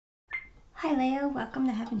Hi Leo, welcome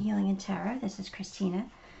to Heaven Healing and Tarot. This is Christina.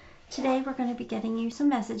 Today we're going to be getting you some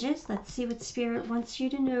messages. Let's see what Spirit wants you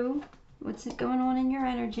to know. What's going on in your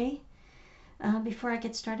energy. Before I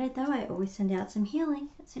get started though, I always send out some healing.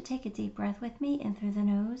 So take a deep breath with me, in through the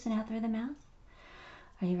nose and out through the mouth.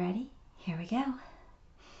 Are you ready? Here we go.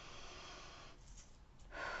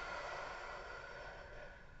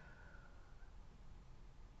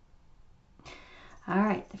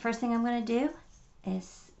 Alright, the first thing I'm going to do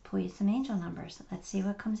is pull you some angel numbers. Let's see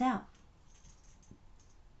what comes out.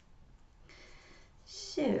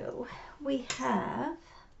 So we have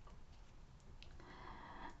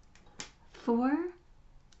 4,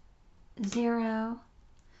 0,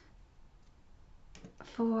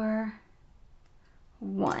 4,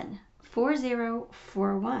 1.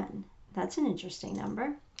 4041. That's an interesting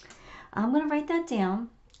number. I'm going to write that down.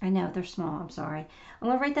 I know they're small. I'm sorry. I'm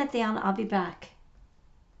going to write that down. I'll be back.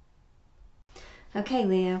 Okay,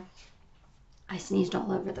 Leo. I sneezed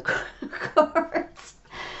all over the cards.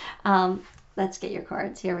 Let's get your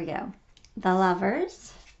cards. Here we go. The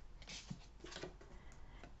Lovers,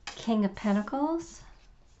 King of Pentacles,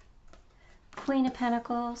 Queen of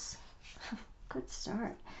Pentacles, good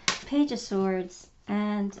start, Page of Swords,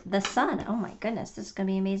 and the Sun. Oh my goodness, this is going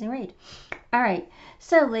to be an amazing read. All right,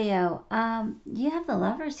 so Leo, you have the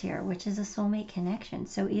Lovers here, which is a soulmate connection.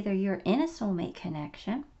 So either you're in a soulmate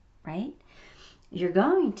connection, right? You're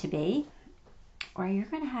going to be, or you're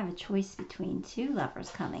going to have a choice between two lovers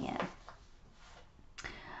coming in.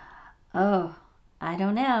 Oh, I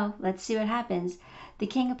don't know. Let's see what happens. The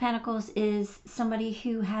King of Pentacles is somebody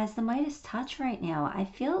who has the Midas touch right now. I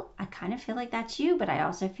kind of feel like that's you, but I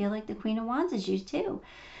also feel like the Queen of Wands is you too.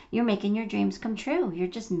 You're making your dreams come true. You're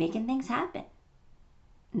just making things happen.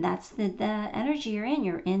 And that's the energy you're in.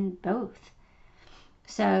 You're in both.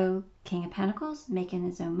 So King of Pentacles making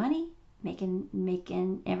his own money,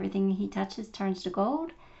 making everything he touches turns to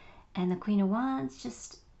gold, and the Queen of Wands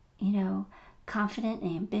just, you know, confident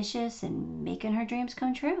and ambitious and making her dreams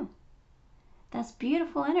come true. That's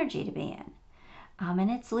beautiful energy to be in.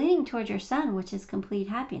 And it's leading toward your Sun, which is complete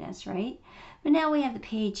happiness, right? But now we have the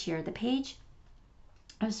Page here. The Page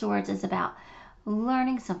of Swords is about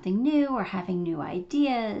learning something new or having new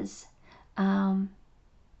ideas.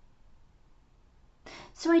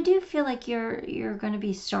 So I do feel like you're going to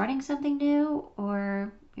be starting something new,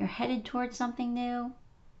 or you're headed towards something new.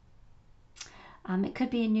 It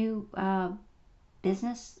could be a new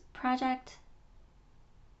business project,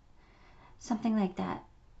 something like that.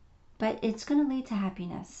 But it's going to lead to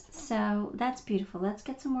happiness. So that's beautiful. Let's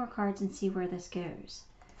get some more cards and see where this goes.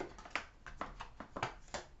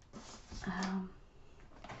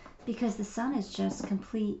 Because the Sun is just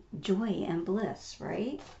complete joy and bliss,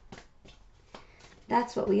 right?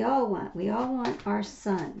 That's what we all want. We all want our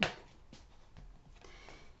Sun.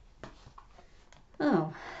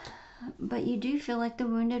 Oh, but you do feel like the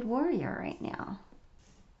wounded warrior right now.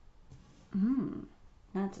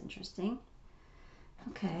 That's interesting.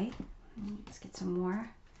 Okay, let's get some more.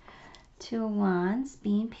 2 of Wands,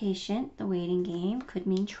 being patient. The waiting game could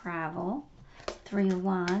mean travel. 3 of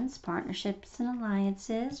Wands, partnerships and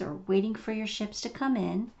alliances, or waiting for your ships to come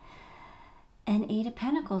in. And 8 of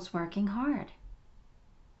Pentacles, working hard.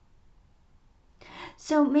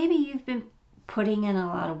 So maybe you've been putting in a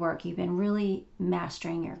lot of work. You've been really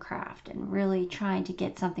mastering your craft and really trying to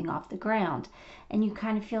get something off the ground. And you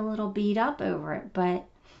kind of feel a little beat up over it. But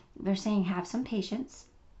they're saying have some patience,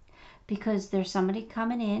 because there's somebody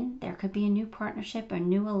coming in. There could be a new partnership, a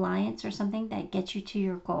new alliance, or something that gets you to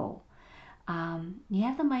your goal. You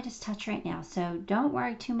have the Midas touch right now, so don't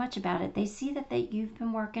worry too much about it. They see that you've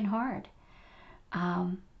been working hard.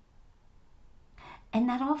 And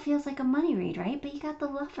that all feels like a money read, right? But you got the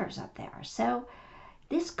Lovers up there. So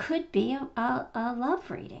this could be a love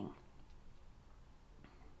reading.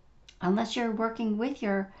 Unless you're working with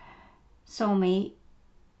your soulmate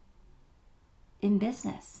in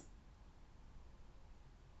business.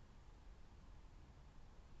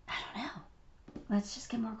 I don't know. Let's just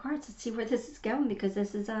get more cards. Let's see where this is going, because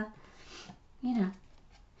this is you know,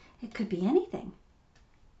 it could be anything.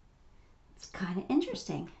 It's kind of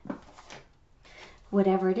interesting.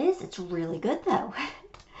 Whatever it is, it's really good though.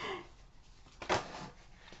 All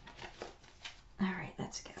right,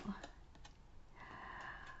 let's go.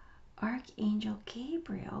 Archangel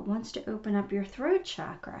Gabriel wants to open up your throat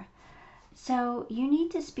chakra. So you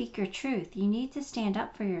need to speak your truth. You need to stand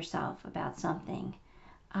up for yourself about something.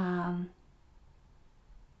 It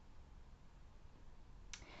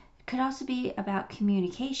could also be about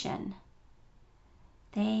communication.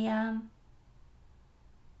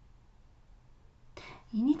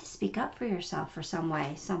 You need to speak up for yourself for some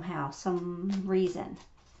way, somehow, some reason.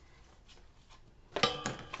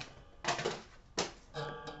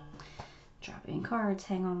 flipping cards.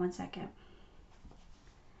 Hang on one second.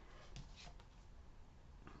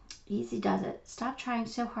 Easy does it. Stop trying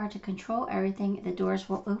so hard to control everything. The doors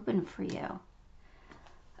will open for you.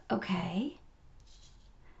 Okay.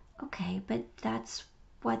 Okay, but that's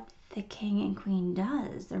what the king and queen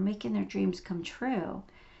does. They're making their dreams come true.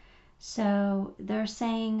 So they're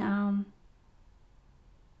saying,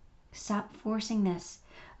 stop forcing this.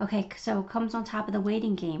 Okay, so it comes on top of the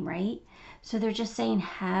waiting game, right? So they're just saying,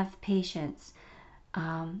 have patience.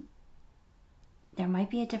 There might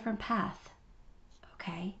be a different path,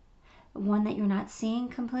 okay? One that you're not seeing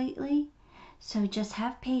completely. So just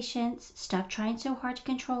have patience. Stop trying so hard to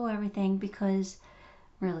control everything, because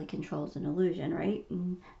really control is an illusion, right?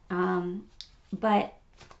 But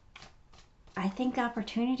I think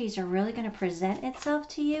opportunities are really going to present itself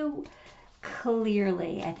to you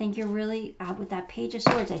clearly. I think you're really, with that Page of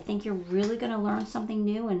Swords, I think you're really going to learn something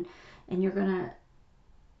new, and you're going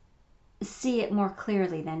to see it more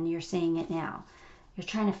clearly than you're seeing it now. You're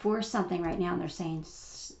trying to force something right now, and they're saying,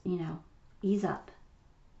 you know, ease up,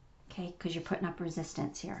 okay? Because you're putting up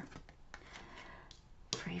resistance here.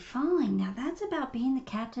 Free falling. Now that's about being the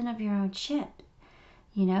captain of your own ship.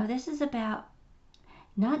 You know, this is about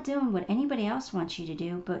not doing what anybody else wants you to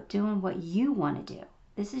do, but doing what you want to do.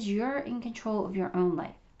 This is you're in control of your own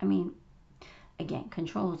life. I mean, again,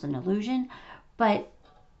 control is an illusion, but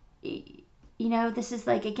you know, this is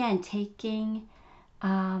like, again, taking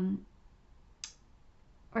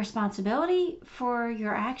responsibility for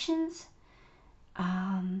your actions,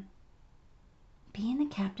 being the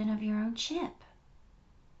captain of your own ship.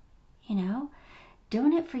 You know,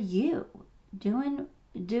 doing it for you, doing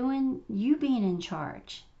you being in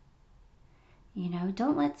charge. You know,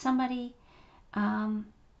 don't let somebody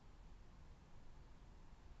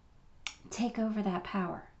take over that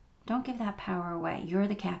power. Don't give that power away. You're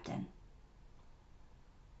the captain.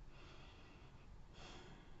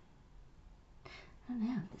 I don't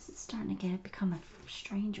know. This is starting to become a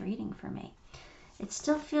strange reading for me. It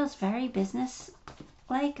still feels very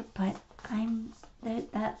business-like, but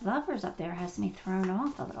that Lovers up there has me thrown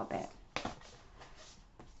off a little bit.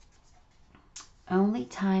 Only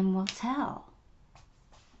time will tell.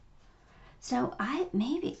 So all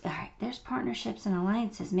right, there's partnerships and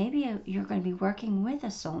alliances. Maybe you're going to be working with a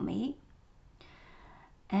soulmate,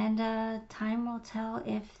 and time will tell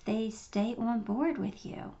if they stay on board with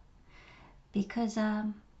you. Because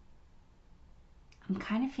I'm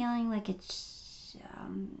kind of feeling like it's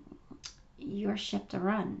your ship to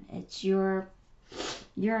run. It's you're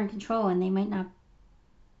in control, and they might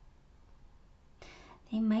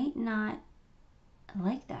not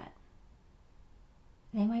like that.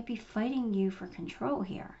 They might be fighting you for control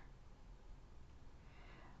here.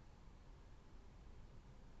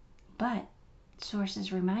 But Source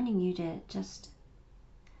is reminding you to just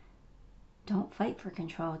don't fight for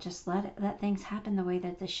control. Just let things happen the way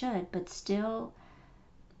that they should, but still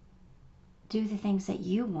do the things that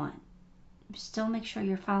you want. Still make sure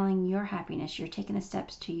you're following your happiness. You're taking the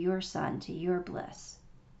steps to your sun, to your bliss.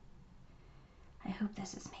 I hope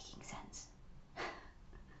this is making sense.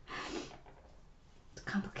 It's a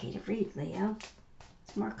complicated read, Leo.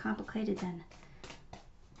 It's more complicated than...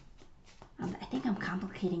 I think I'm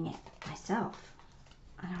complicating it myself.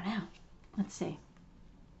 I don't know. Let's see.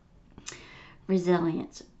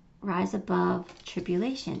 Resilience. Rise above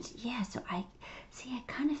tribulations. Yeah, so I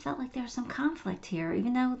kind of felt like there was some conflict here.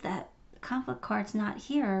 Even though that conflict card's not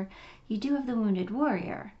here, you do have the Wounded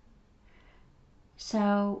Warrior.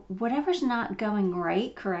 So whatever's not going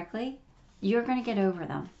correctly, you're going to get over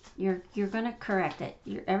them. You're going to correct it.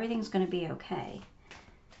 Everything's going to be okay.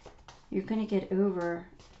 You're going to get over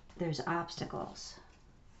those obstacles.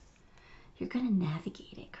 You're going to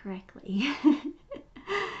navigate it correctly.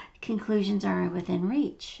 Conclusions are within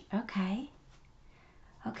reach. Okay.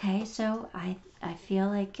 Okay, so I feel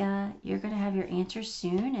like you're going to have your answers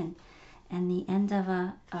soon, and the end of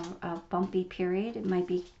a bumpy period. It might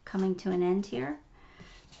be coming to an end here.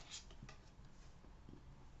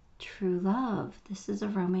 True love. This is a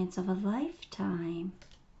romance of a lifetime.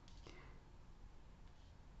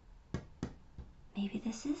 Maybe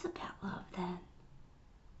this is about love then.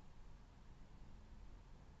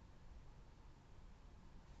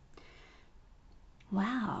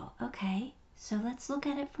 Wow, okay. So let's look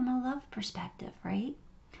at it from a love perspective, right?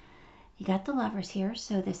 You got the Lovers here,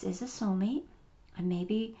 so this is a soulmate. And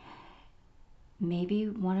maybe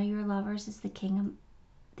one of your lovers is the King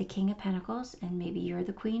of Pentacles, and maybe you're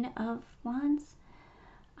the Queen of Wands.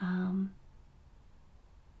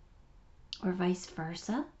 Or vice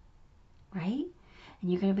versa, right?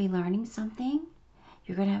 And you're going to be learning something.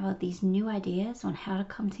 You're going to have all these new ideas on how to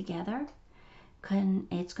come together.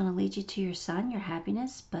 It's going to lead you to your sun, your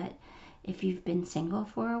happiness. But if you've been single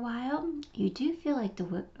for a while, you do feel like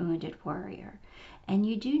the wounded warrior. And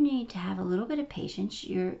you do need to have a little bit of patience.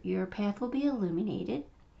 Your path will be illuminated.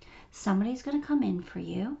 Somebody's going to come in for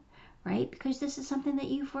you, right? Because this is something that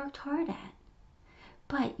you've worked hard at.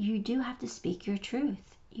 But you do have to speak your truth.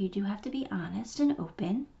 You do have to be honest and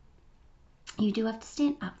open. You do have to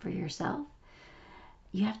stand up for yourself.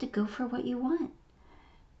 You have to go for what you want.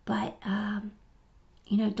 But,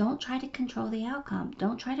 don't try to control the outcome.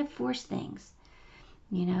 Don't try to force things,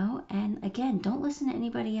 And again, don't listen to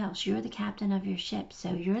anybody else. You're the captain of your ship.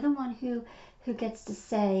 So you're the one who gets to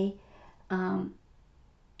say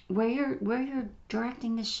where you're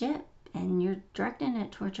directing the ship. And you're directing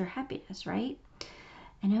it towards your happiness, right?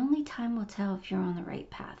 And only time will tell if you're on the right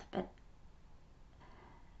path.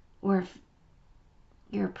 Or if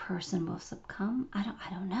your person will succumb. I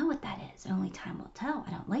don't know what that is. Only time will tell.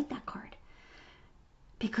 I don't like that card.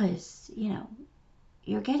 Because,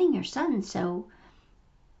 you're getting your sun, so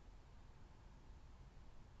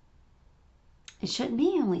it shouldn't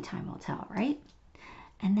be only time will tell, right?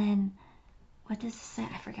 And then, what does this say?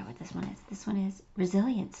 I forget what this one is. This one is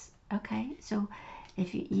resilience. Okay, so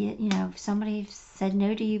if if somebody said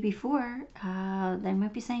no to you before, they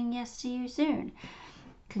might be saying yes to you soon.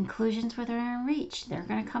 Conclusions within reach. They're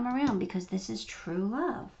going to come around because this is true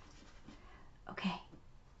love. Okay.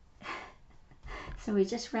 So we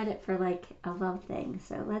just read it for like a love thing.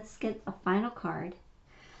 So let's get a final card.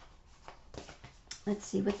 Let's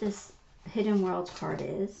see what this Hidden Worlds card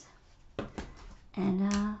is.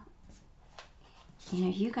 And,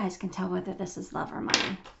 you guys can tell whether this is love or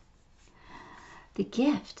money. The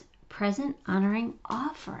gift. Present, honoring,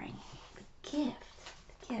 offering. The gift.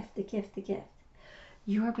 The gift, the gift, the gift.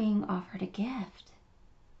 You are being offered a gift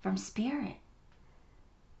from spirit.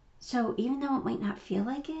 So even though it might not feel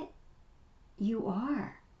like it, you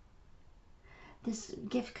are. This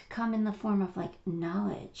gift could come in the form of like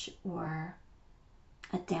knowledge or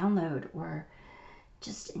a download or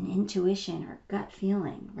just an intuition or gut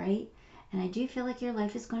feeling, right? And I do feel like your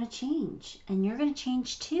life is going to change, and you're going to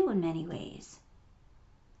change too in many ways.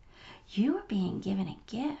 You are being given a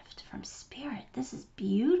gift from spirit. This is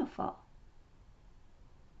beautiful.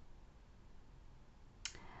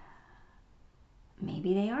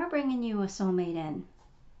 Maybe they are bringing you a soulmate in.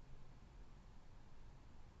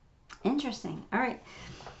 Interesting. All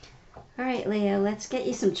right, Leo, let's get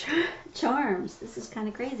you some charms. This is kind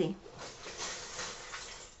of crazy.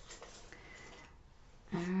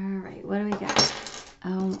 All right, what do we got?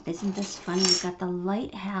 Oh, isn't this funny? We got the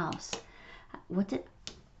lighthouse.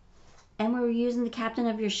 And we were using the captain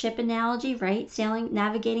of your ship analogy, right? Sailing,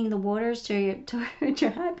 navigating the waters towards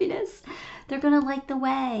your happiness. They're going to light the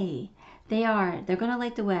way. They are. They're going to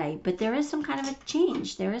light the way. But there is some kind of a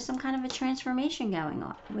change. There is some kind of a transformation going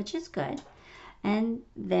on, which is good. And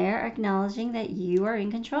they're acknowledging that you are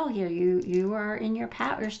in control here. You are in your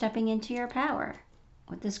power. You're stepping into your power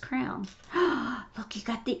with this crown. Look, you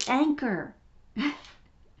got the anchor.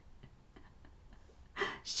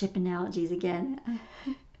 Ship analogies again.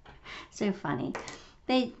 So funny.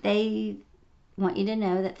 They want you to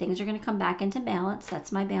know that things are going to come back into balance.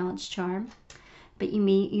 That's my balance charm. But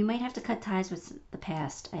you might have to cut ties with the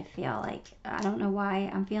past, I feel like. I don't know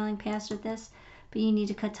why I'm feeling past with this, but you need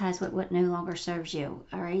to cut ties with what no longer serves you,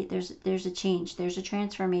 all right? There's a change. There's a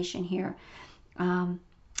transformation here.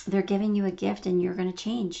 They're giving you a gift, and you're going to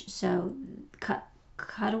change. So cut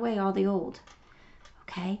away all the old,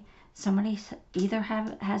 okay? Somebody either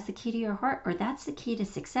has the key to your heart, or that's the key to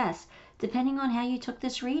success, depending on how you took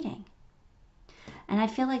this reading. And I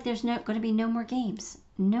feel like there's going to be no more games.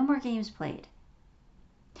 No more games played.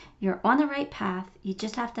 You're on the right path. You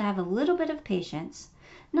just have to have a little bit of patience.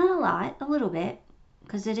 Not a lot, a little bit,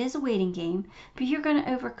 because it is a waiting game. But you're going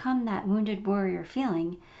to overcome that wounded warrior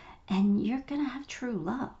feeling, and you're going to have true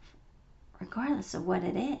love, regardless of what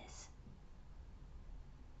it is.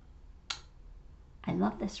 I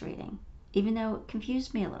love this reading, even though it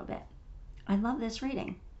confused me a little bit. I love this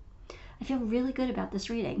reading. I feel really good about this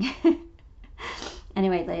reading.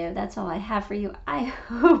 Anyway, Leo, that's all I have for you. I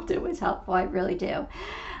hoped it was helpful. I really do.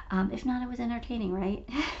 If not, it was entertaining, right?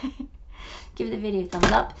 Give the video a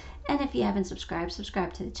thumbs up. And if you haven't subscribed,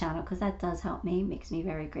 subscribe to the channel, because that does help me. Makes me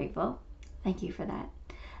very grateful. Thank you for that.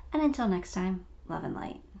 And until next time, love and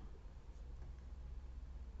light.